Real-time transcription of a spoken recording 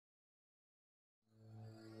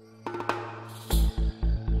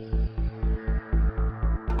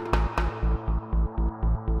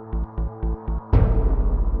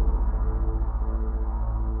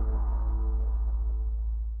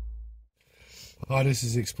Hi, this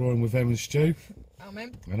is Exploring with Em and Stu. I'm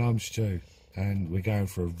Em. And I'm Stu. And we're going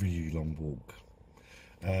for a really long walk.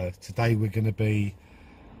 Today we're going to be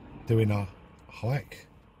doing a hike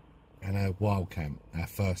and a wild camp, our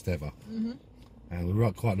first ever. And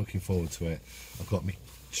we're quite looking forward to it. I've got my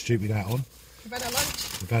stupid hat on. We've had our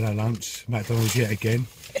lunch. We've had our lunch. McDonald's yet again.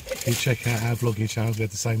 You check out our vlogging channels. We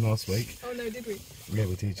had the same last week. Oh no, did we? Yeah,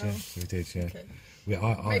 we did, yeah. We did, yeah. Okay.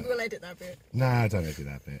 Maybe we'll edit that bit. Nah, don't edit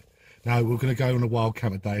that bit. No, we're going to go on a wild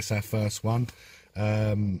camp today. It's our first one.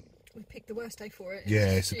 We picked the worst day for it.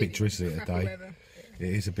 Yeah, it's a bit drizzly today. Weather. It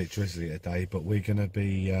is a bit drizzly today, but we're going to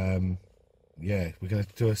be, yeah, we're going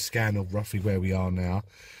to do a scan of roughly where we are now.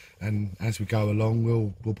 And as we go along,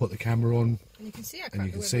 we'll put the camera on. And you can see how crap and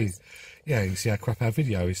you can see, is. yeah, you can see how crap our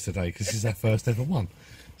video is today, because this is our first ever one.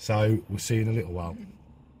 So we'll see you in a little while.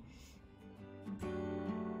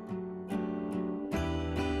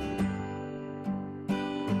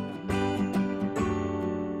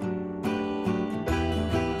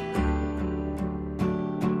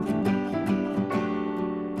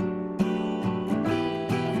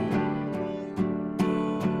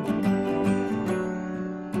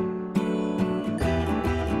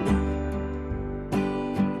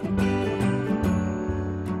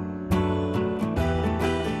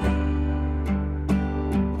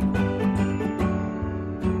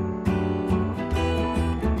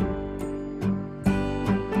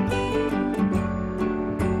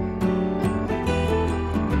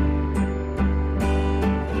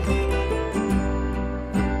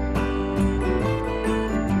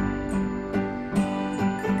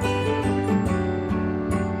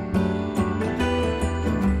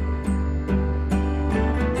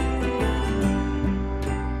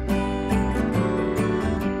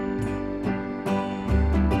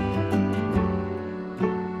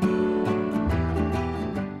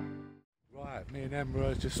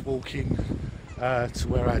 We're just walking to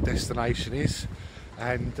where our destination is,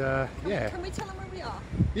 and yeah. Can we tell them where we are?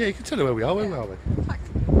 Yeah, you can tell them where we are. Where are we?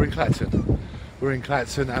 Clacton. We're in Clacton. We're in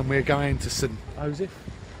Clacton, and we're going to St Osyth.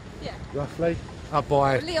 Yeah. Roughly up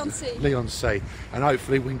by Leon-Sea, and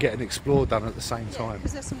hopefully we can get an explore done at the same time.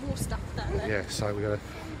 Because there's some more stuff down there. Yeah, so we're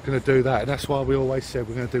going to do that, and that's why we always said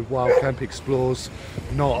we're going to do wild camp explores,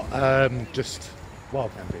 not just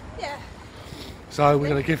wild camping. Yeah. So we're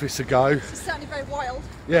going to give this a go. It's certainly very wild.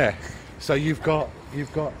 Yeah. So you've got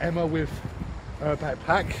Emma with her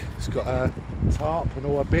backpack. It's got a tarp and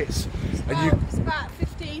all her bits. It's about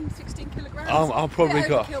 15, 16 kilograms. I've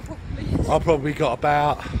probably got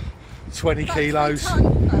about 20 kilos.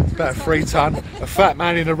 About 3 ton. A fat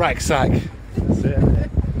man in a rucksack. That's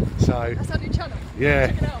it. So. That's our new channel. Yeah.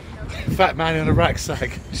 Check it out. Fat man in a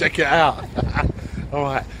rucksack. Check it out. All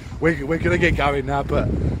right. We're going to get going now, but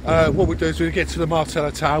what we'll do is we'll get to the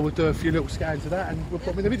Martello Tower, we'll do a few little scans of that, and we'll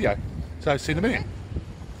put them in the video. So, see you in a minute.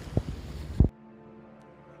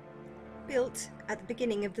 Built at the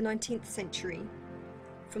beginning of the 19th century,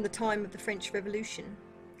 from the time of the French Revolution,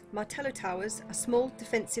 Martello Towers are small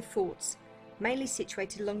defensive forts, mainly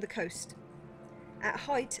situated along the coast. At a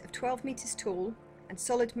height of 12 metres tall and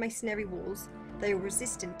solid masonry walls, they were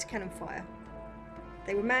resistant to cannon fire.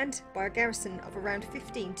 They were manned by a garrison of around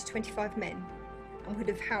 15 to 25 men and would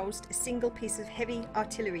have housed a single piece of heavy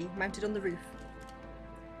artillery mounted on the roof.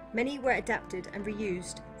 Many were adapted and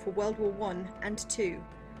reused for World War I and II,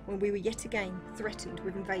 when we were yet again threatened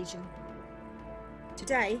with invasion.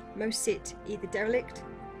 Today, most sit either derelict,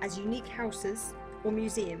 as unique houses or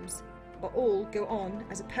museums, but all go on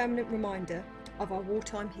as a permanent reminder of our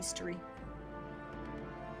wartime history.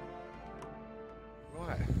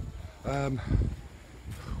 Right.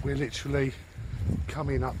 We're literally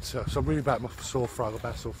coming up to, so I'm really about my sore throat, I've got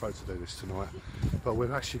about sore throat to do this tonight, but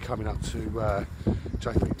we're actually coming up to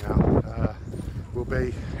Jaywick now. We'll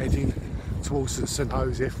be heading towards St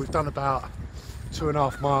Osyth. We've done about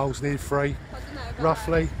 2.5 miles, near 3,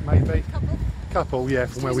 roughly, maybe. Couple, yeah,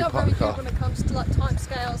 from where we park the car. When it comes to like time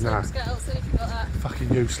scales, anything like that.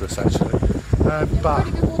 Fucking useless, actually. Yeah, but we've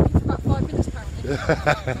already been walking for about 5 minutes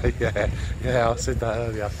apparently. yeah, I said that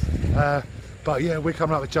earlier. But yeah, we're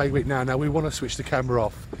coming up to Jaywick now. Now we want to switch the camera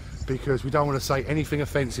off because we don't want to say anything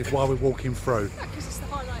offensive while we're walking through. Yeah, because it's the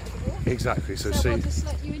highlight of the walk. Exactly. So we'll just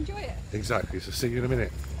let you enjoy it. Exactly. So see you in a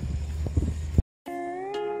minute.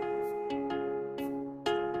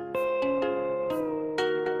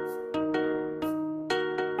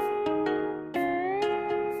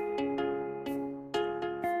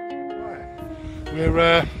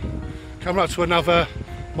 We're coming up to another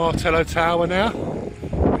Martello Tower now,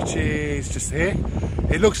 which is just here.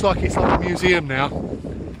 It looks like it's like a museum now.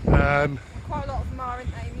 Quite a lot of them are, aren't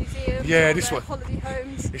they? Museums, yeah, this one. holiday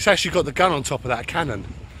homes. It's actually got the gun on top of that, a cannon.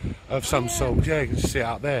 of some sort. Yeah, you can see it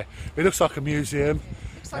up there. It looks like a museum.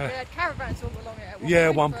 Looks like they had caravans all along it at one Yeah,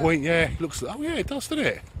 point. one point, yeah. Looks. Oh yeah, it does, doesn't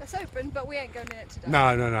it? It's open, but we ain't going in it today.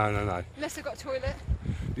 No. Unless they've got a toilet.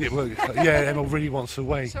 Yeah, well, yeah, Emma really wants a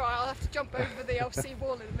wee. So I'll have to jump over the old sea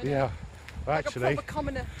wall in a minute. Yeah, Like actually. a proper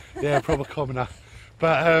commoner. Yeah, proper commoner.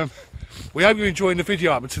 But we hope you're enjoying the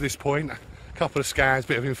video up to this point. A couple of scans,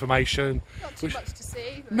 bit of information. Not too much to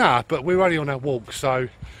see. But Nah, but we're only on our walk, so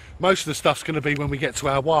most of the stuff's going to be when we get to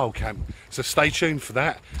our wild camp. So stay tuned for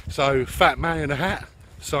that. So, Fat Man in a Hat,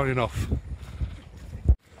 signing off.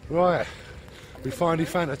 Right, we finally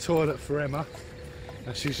found a toilet for Emma,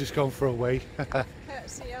 and she's just gone for a wee.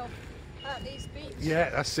 courtesy of East Beach. Yeah,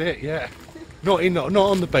 that's it. Yeah, not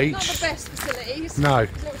on the beach. Not the best facilities. No.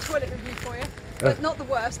 There's a little toilet review for you. But not the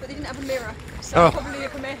worst, but they didn't have a mirror. So Oh. probably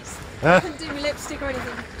a mess. Huh? Couldn't do my lipstick or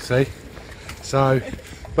anything. See, so,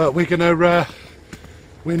 but we're gonna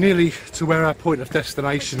we're nearly to where our point of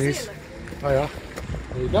destination Can you is. see it, Oh yeah,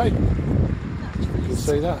 there you go. You can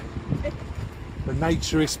see that. The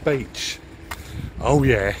Naturist beach. Oh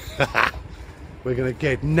yeah. We're gonna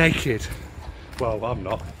get naked. Well, I'm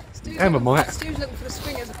not. Stu's Emma looking- might. Stu's looking for the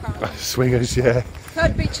swingers apparently. Swingers, yeah.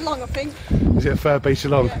 Third beach along, I think. Is it a third beach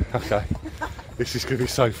along? Yeah. Okay. This is gonna be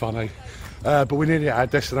so funny. But we're nearly at our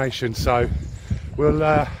destination, so we'll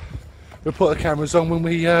put the cameras on when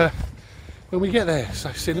we get there.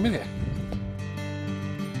 So see you in a minute.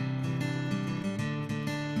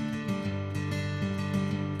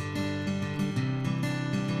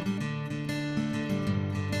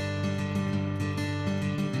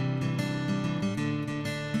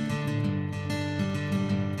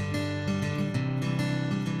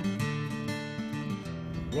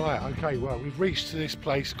 Right, okay, well, we've reached to this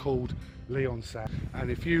place called Leonsa, and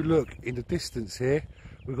if you look in the distance here,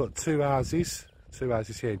 we've got two houses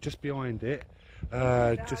here. Just behind it,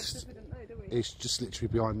 it's just literally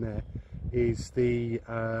behind there, is the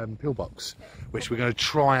pillbox, which we're going to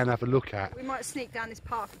try and have a look at. We might sneak down this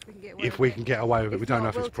path if we can get away If with we it. can get away with it. We don't know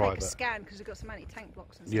if we'll it's private. Take a scan because we've got some anti-tank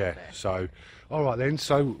blocks and stuff Yeah, there. so, alright then,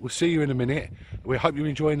 so we'll see you in a minute. We hope you're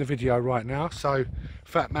enjoying the video right now. So,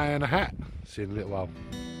 Fat Man in a Hat, see you in a little while.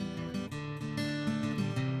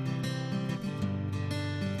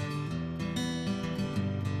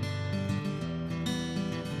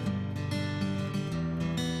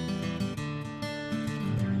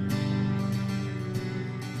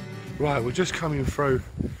 Right, we're just coming through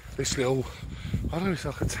this little, I don't know if it's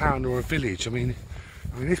like a town or a village. I mean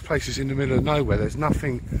this place is in the middle of nowhere. There's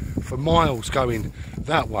nothing for miles going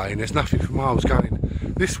that way, and there's nothing for miles going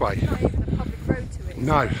this way. Not even a public road to it.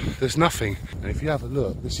 No, there's nothing. And if you have a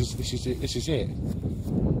look, this is it.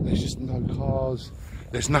 There's just no cars.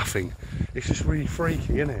 There's nothing. It's just really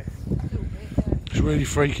freaky, isn't it? A little bit, yeah. It's really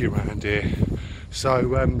freaky around here.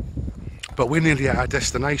 So, but we're nearly at our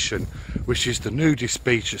destination, which is the Nudist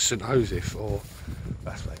beach at St Osyth, or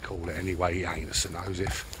that's what they call it anyway. It ain't at St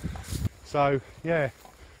Osyth. So yeah,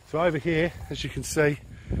 so over here, as you can see,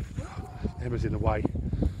 Emma's in the way.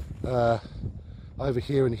 Over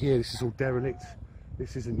here and here, this is all derelict.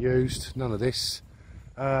 This isn't used. None of this.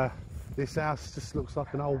 This house just looks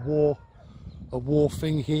like an old war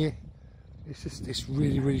thing here. It's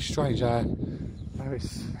really strange. How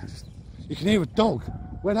it's just, you can hear a dog.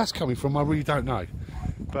 Where that's coming from, I really don't know.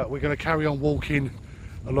 But we're going to carry on walking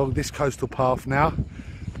along this coastal path now,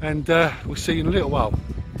 and we'll see you in a little while.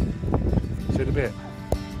 See you in a bit.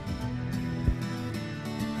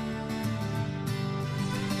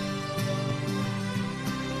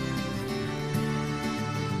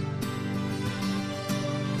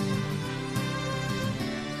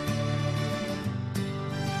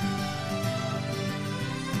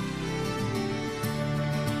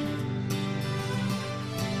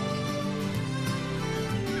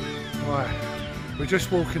 Right, we're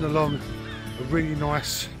just walking along a really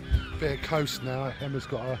nice bit of coast now. Emma's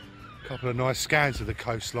got a couple of nice scans of the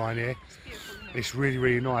coastline here. It's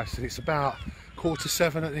really nice, and it's about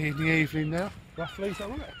 6:45 in the evening now, roughly. Is that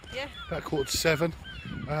right? Yeah. About 6:45.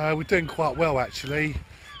 We're doing quite well actually.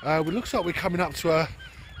 It looks like we're coming up to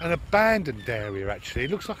an abandoned area actually.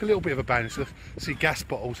 It looks like a little bit of abandoned. So see gas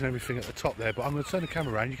bottles and everything at the top there, but I'm going to turn the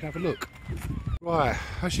camera around, you can have a look. Right,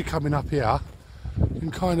 as you're coming up here, you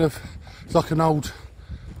can kind of, it's like an old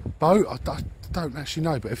boat. I don't actually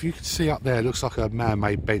know, but if you can see up there, it looks like a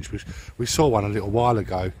man-made bench, which we saw one a little while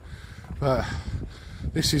ago. But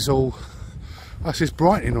this is all, this is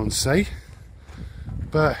Brighton-on-Sea,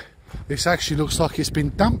 but this actually looks like it's been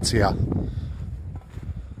dumped here.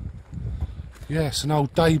 Yeah, it's an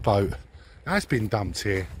old day boat. It has been dumped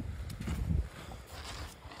here.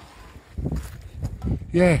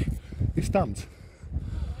 Yeah, it's dumped.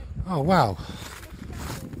 Oh wow.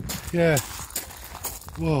 Yeah.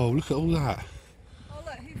 Whoa, look at all that. Oh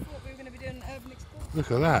look, who thought we were going to be doing an urban explore?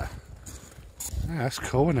 Look at that. Yeah, that's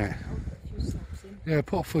cool, isn't it? I'll put a few snaps in. Yeah,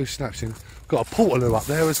 put a few snaps in. Got a portaloo up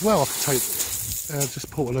there as well. I could take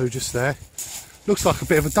just portaloo just there. Looks like a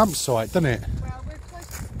bit of a dump site, doesn't it? Well, we're close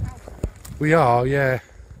to the house. We are, yeah.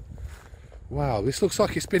 Wow, this looks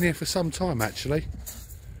like it's been here for some time actually.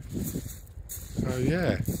 So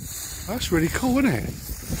yeah, that's really cool, isn't it?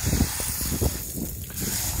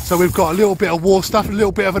 So we've got a little bit of war stuff, a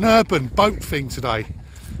little bit of an urban boat thing today.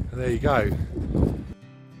 There you go.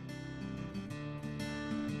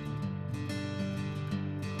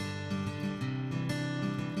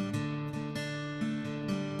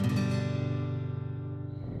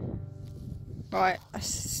 Right,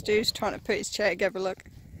 Stu's trying to put his chair together, look.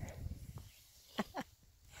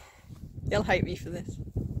 He'll hate me for this.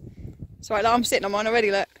 It's right, I'm sitting on mine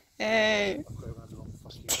already, look. Hey.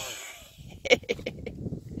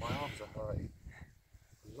 My arms are hurting.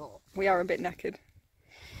 A lot. We are a bit knackered.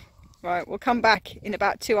 Right, we'll come back in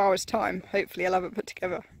about 2 hours' time. Hopefully I'll have it put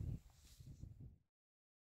together.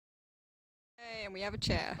 Hey, and we have a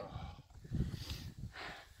chair.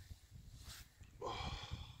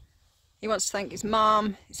 He wants to thank his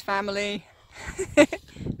mum, his family, and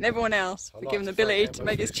everyone else for giving the ability to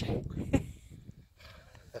make his chair.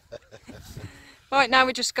 Right, now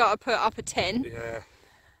we just got to put up a tent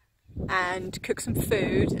and cook some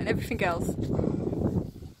food and everything else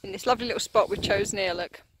in this lovely little spot we've chosen here,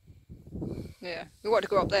 look. Yeah, we wanted to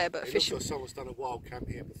go up there, but It looks like someone's done a wild camp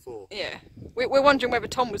here before. Yeah, we're wondering whether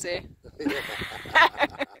Tom was here.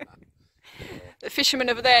 The fisherman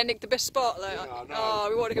over there nicked the best spot. Like, oh,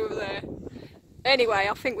 we want to go over there. Anyway,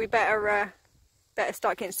 I think we better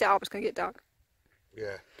start getting set up. It's going to get dark.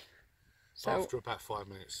 Yeah. So after about 5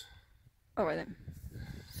 minutes. All right then.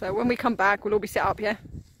 So when we come back, we'll all be set up, yeah?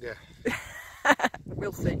 Yeah.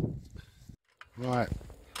 We'll see. Right.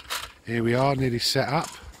 Here we are, nearly set up.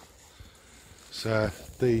 So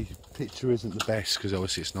the picture isn't the best because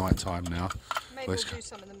obviously it's night time now. Maybe we'll do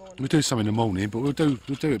some in the morning. We'll do some in the morning, but we'll do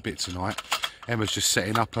a bit tonight. Emma's just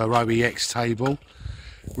setting up her OEX table.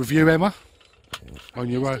 Review, Emma? On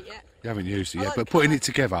your own? You haven't used it yet, but putting it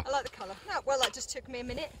together. I like the colour. No, well, that just took me a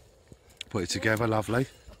minute. Put it together, lovely.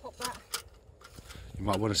 I'll pop that. You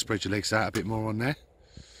might want to spread your legs out a bit more on there.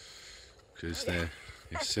 Because there,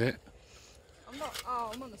 that's it. I'm not,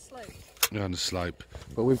 I'm on the slope. You're on the slope.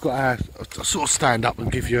 But we've got our, I'll sort of stand up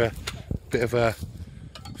and give you a bit of a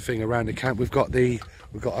thing around the camp. We've got a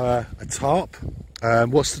tarp.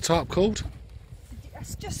 What's the tarp called?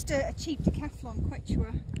 It's just a cheap decathlon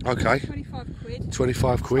Quechua. Okay. 25 quid.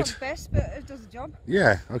 25 quid. It's not the best, but it does the job.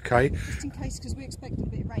 Yeah, okay. Just in case, because we're expecting a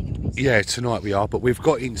bit of rain in the Yeah, tonight we are, but we've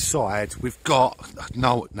got inside, we've got,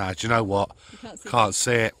 no, do you know what? Can't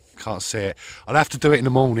see it. Can't see it. I'll have to do it in the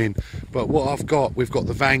morning, but what I've got, we've got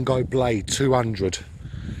the Vango Blade 200.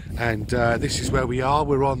 And this is where we are.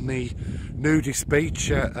 We're on the Nudist beach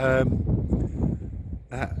at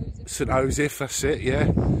St Osyth, that's it,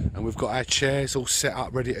 yeah. And we've got our chairs all set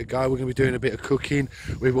up, ready to go. We're going to be doing a bit of cooking.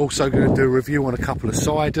 We're also going to do a review on a couple of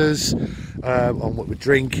ciders, on what we're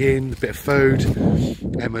drinking, a bit of food.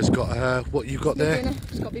 Emma's got her, what you got there?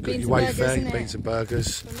 It's got to be beans your and burgers, isn't it? beans and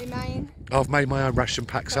burgers. From my main. I've made my own ration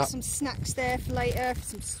packs Got up. some snacks there for later, for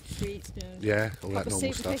some sweets. Yeah, all that normal soup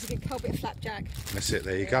in stuff. case you get cold, bit of flapjack. That's it,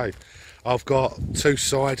 there you go. I've got 2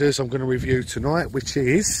 ciders I'm going to review tonight, which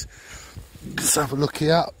is, let's have a look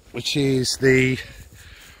here, which is the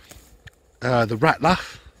Rattler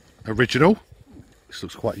original. This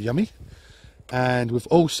looks quite yummy. And we've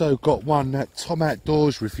also got one that Tom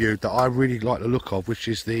Outdoors reviewed that I really like the look of, which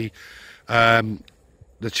is the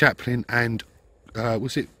Chaplin and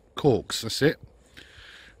was it Corks? That's it.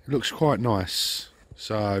 It looks quite nice.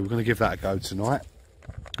 So we're going to give that a go tonight.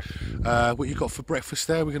 What you got for breakfast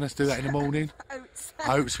there? We're going to do that in the morning. Oats.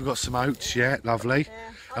 Oats. We've got some oats. Yeah, lovely.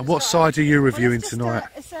 Yeah. And what side are you reviewing it's tonight?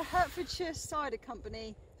 It's a Hertfordshire cider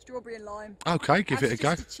company, strawberry and lime. Okay, give it a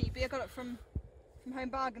go. Just a cheapie. I got it from Home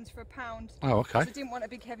Bargains for £1. Oh, okay. I didn't want a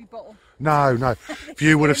big heavy bottle. No. If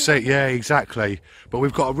you would have seen, yeah, exactly. But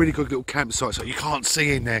we've got a really good little campsite, so you can't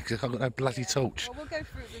see in there because I've got no bloody torch. Well, we'll go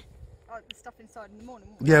through the stuff inside in the morning.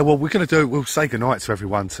 Won't we? Yeah, well, we're going to do it. We'll say goodnight to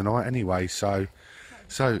everyone tonight anyway. So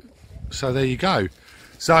there you go.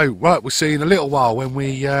 So, right, we'll see you in a little while when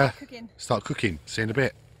we start cooking. See you in a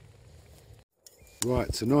bit.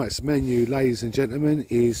 Right, tonight's menu, ladies and gentlemen,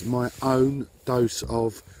 is my own dose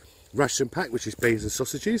of ration pack, which is beans and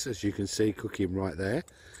sausages, as you can see cooking right there.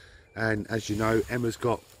 And as you know, Emma's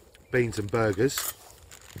got beans and burgers,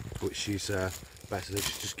 which she's basically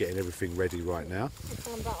just getting everything ready right now. We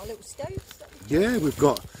found out our little stoves. Yeah, we've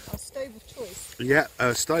got our stove of choice. Yeah,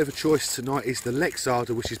 stove of choice tonight is the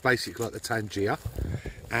Lexada, which is basically like the Tangier,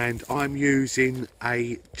 and I'm using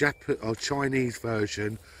a Chinese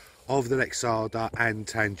version of the Lexada and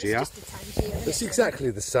Tangier. It's just a Tangier, isn't It's it? exactly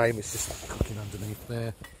the same. It's just cooking underneath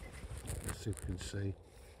there. As you can see,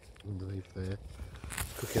 underneath there,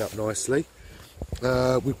 cooking up nicely.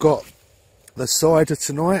 We've got the cider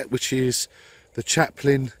tonight, which is the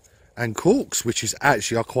Chaplin and Corks, which is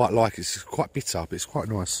actually, I quite like. It's quite bitter, but it's quite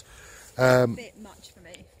nice. A bit much for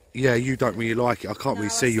me. Yeah, you don't really like it. I can't really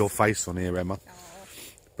see your face on here, Emma.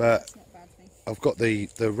 But That's not a bad thing. I've got the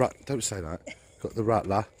don't say that. Got the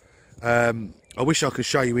Rattler. I wish I could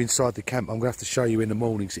show you inside the camp. I'm gonna have to show you in the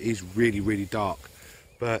morning because it is really dark.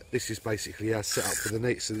 But this is basically our setup for the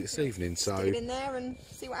next this evening. So Stick it in there and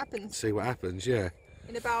see what happens. see what happens. Yeah.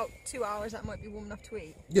 In about 2 hours, that might be warm enough to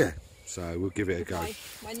eat. Yeah. So we'll give it a With go.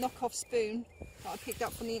 my knockoff spoon that I picked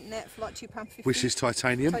up from the internet for like £2.50. Which is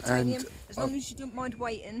titanium. Titanium. And As long as you don't mind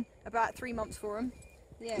waiting about 3 months for them.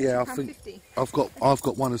 Yeah, yeah, I £2.50. think I've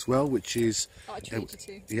got one as well, which is I treated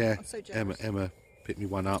you to. yeah. I'm so jealous. Emma picked me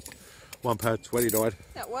one up. £1.20 died.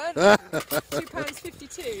 That word?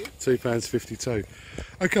 £2.52. £2.52.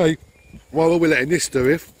 Okay, while we're letting this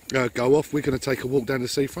go off, we're going to take a walk down the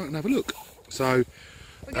seafront and have a look. So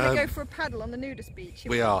We're going to go for a paddle on the Nudist beach.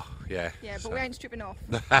 we are, yeah. Yeah, but so. we ain't stripping off.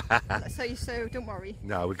 so don't worry.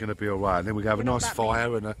 No, we're going to be all right. And then we're going to have a We're not nice that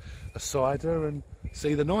fire and a cider and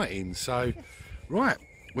see the night in. So, right,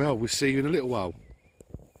 well, we'll see you in a little while.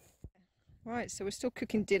 Right, so we're still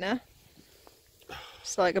cooking dinner.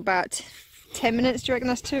 It's like about 10 minutes, do you reckon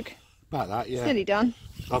that's took? About that, yeah. It's nearly done.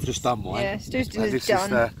 I've just done mine. Yeah, Stu's And dinner's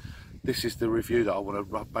done. This is the review that I want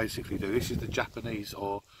to basically do. This is the Japanese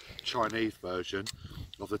or Chinese version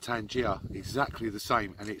of the Tangier. Exactly the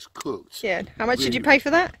same, and it's cooked. Yeah, how much did really you pay for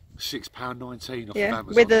that? £6.19 off of Yeah,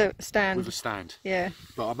 Amazon. with a stand. With a stand. Yeah,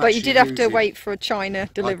 But, but you did have to wait for a China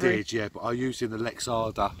delivery. I did, yeah, but I used in the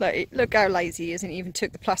Lexada. Look how lazy he is, and he even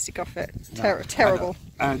took the plastic off it. Terrible.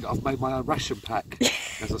 And I've made my own ration pack,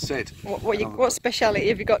 as I said. What speciality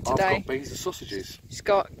have you got today? I've got beans and sausages. He's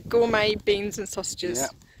got gourmet beans and sausages. Yeah.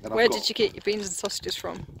 And Where did you get your beans and sausages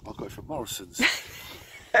from? I got it from Morrison's.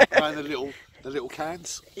 And the little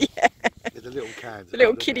cans. Yeah. The little cans. The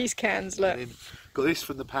little kiddies cans, look. And then got this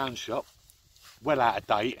from the pound shop. Well out of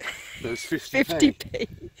date. There was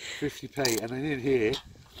 50p. 50p. And then in here,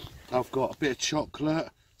 I've got a bit of chocolate,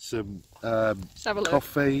 some Let's have a look.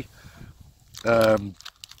 coffee,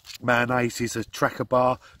 mayonnaise is a tracker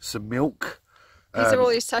bar, some milk. These are all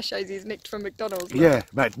these sachets he's nicked from McDonald's. Look. Yeah,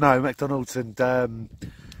 McDonald's and Burger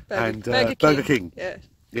King. Yeah.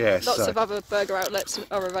 Yeah, Lots of other burger outlets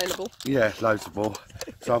are available. Yeah, loads of more.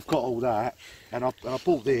 So I've got all that, and I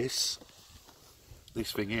bought this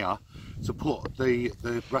thing here to put the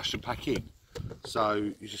ration pack in.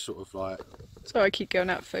 So you just sort of like. Sorry, I keep going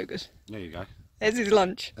out of focus. There you go. There's his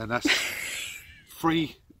lunch. And that's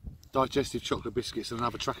 3 digestive chocolate biscuits and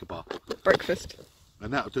another tracker bar. Breakfast.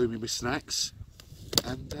 And that'll do me with snacks.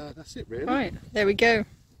 And that's it, really. Right, there we go.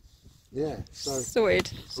 Yeah. So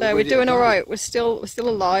Sorted. So all we're ready to doing go. all right. We're still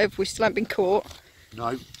alive. We still haven't been caught,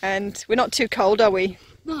 no, and we're not too cold, are we?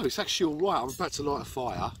 no, it's actually all right. I'm about to light a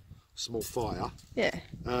fire, small fire. Yeah.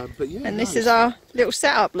 But yeah. And no, this is our little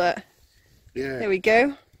setup. Look. Yeah. There we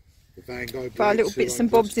go. The Vango Blade. Got our little bits and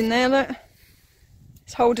 200. bobs in there. Look.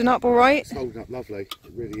 It's holding up all right. It's holding up lovely. It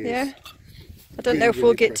really is. Yeah. I don't know if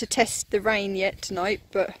we'll get to test the rain yet tonight,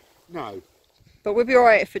 but No. we'll be all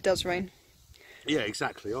right if it does rain. Yeah,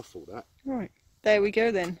 exactly. I thought that. Right. There we go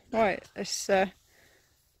then. Right. Let's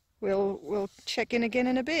we'll check in again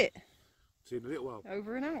in a bit. See you in a little while.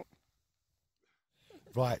 Over and out.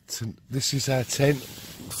 Right, and this is our tent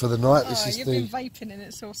for the night. This is you've the. been vaping and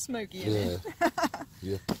it's all smoky. Yeah.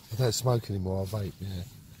 Yeah. I don't smoke anymore. I vape. Yeah.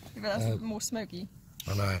 But that's more smoky.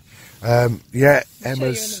 I know. Yeah, I'll show you in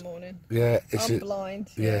Emma's. the morning. Yeah, I'm blind.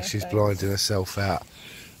 Yeah, she's thanks. blinding herself out.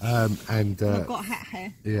 And I've got hat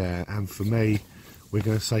hair. yeah, and for me, we're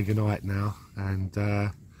going to say goodnight now, and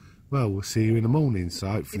well, we'll see you in the morning. So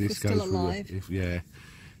hopefully If this we're goes still through. alive. Yeah,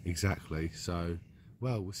 exactly. So,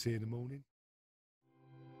 well, we'll see you in the morning.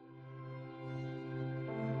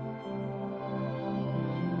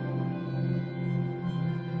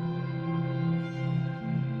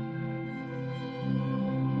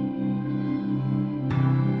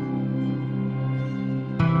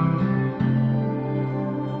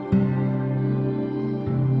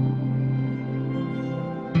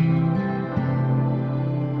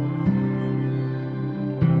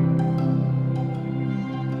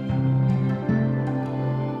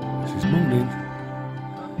 This is morning.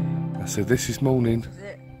 I said this is morning. Is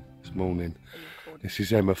it? It's morning. This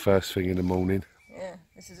is Emma first thing in the morning. Yeah,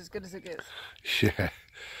 this is as good as it gets. Yeah,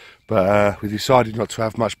 but we decided not to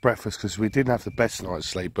have much breakfast because we didn't have the best night's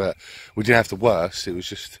sleep, but we didn't have the worst. It was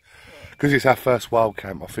just because it's our first wild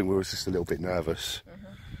camp. I think we were just a little bit nervous.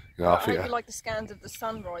 You know, I hope you like the scans of the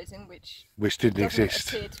sun rising, which didn't exist.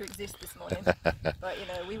 Appear to exist this morning. But you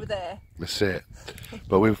know, we were there. That's it.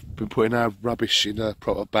 But we've been putting our rubbish in a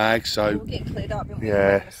proper bag, so we're getting cleared up. Yeah.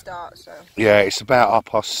 We're going to start. So yeah, it's about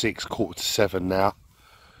 6:30, 6:45 now.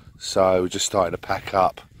 So we're just starting to pack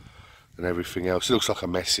up and everything else. It looks like a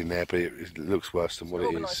mess in there, but it looks worse than what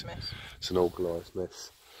it is. Mess. It's an organised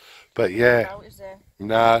mess. But yeah,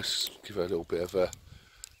 no, just give it a little bit of a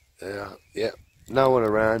yeah. No one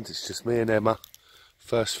around. It's just me and Emma.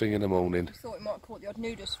 First thing in the morning. We thought we might have caught the odd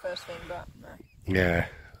nudist first thing, but no. Yeah,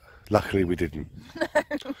 luckily we didn't.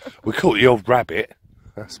 We caught the old rabbit.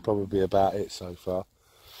 That's probably about it so far.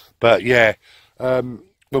 But yeah,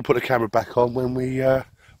 we'll put the camera back on when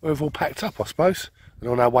we've all packed up, I suppose, and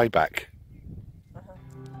on our way back.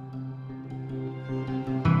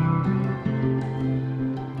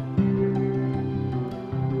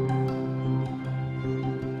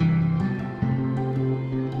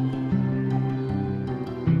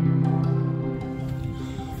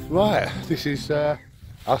 Right, this is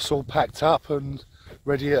us all packed up and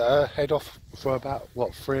ready to head off for about,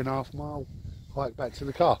 what, 3.5 mile hike back to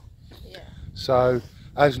the car. Yeah. So,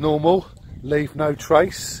 as normal, leave no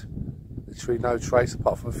trace. Literally no trace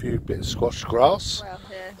apart from a few bits of squash grass. Well,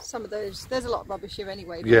 yeah, some of those, there's a lot of rubbish here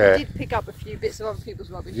anyway, but yeah. We did pick up a few bits of other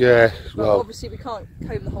people's rubbish. Yeah, but well, obviously we can't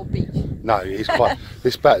comb the whole beach. No, it's quite,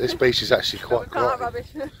 this beach is actually quite We've got our rubbish.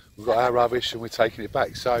 We've got our rubbish and we're taking it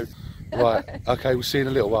back, so, right, okay, we'll see you in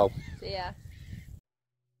a little while. See ya.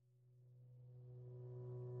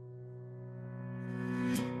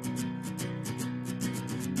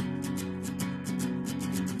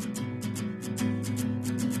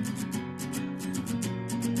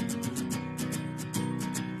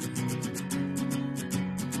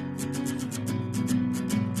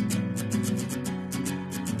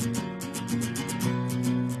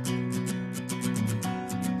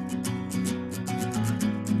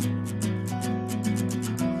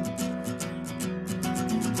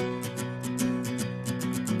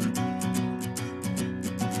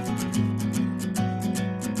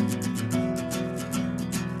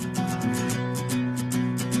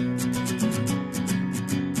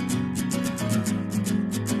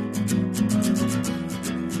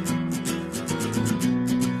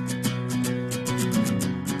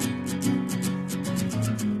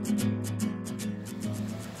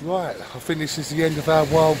 Right, I think this is the end of our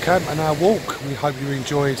wild camp and our walk. We hope you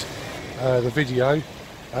enjoyed the video.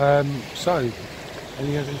 So,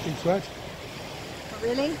 anything to add? Not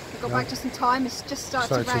really. We got back just in time. It's just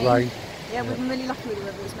started to rain. Yeah, we've been really lucky with the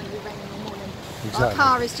weather. It was meant to be raining all morning. Exactly. Our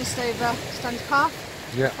car is just over Stanley Park.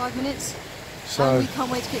 Yeah. 5 minutes. So and we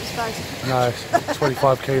can't wait to get this bag. No, it's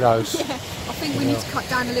 25 kilos. Yeah, I think we need to cut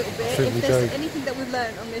down a little bit. If there's anything that we've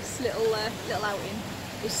learned on this little outing,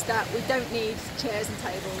 is that we don't need chairs and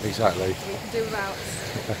tables. Exactly. We can do without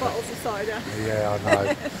bottles of cider. Yeah, I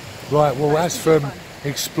know. Right, well, as from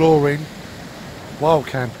exploring, wild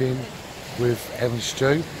camping with Em and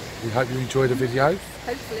Stu, we hope you enjoyed the video.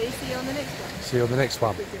 Hopefully, see you on the next one. See you on the next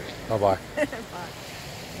one. Bye-bye. Bye.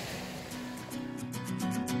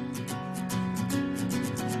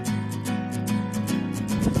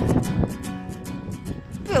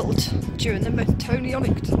 Built during the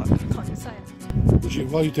Napoleonic time. I can't even say it.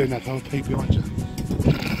 Why are you doing that? Can I peek behind you?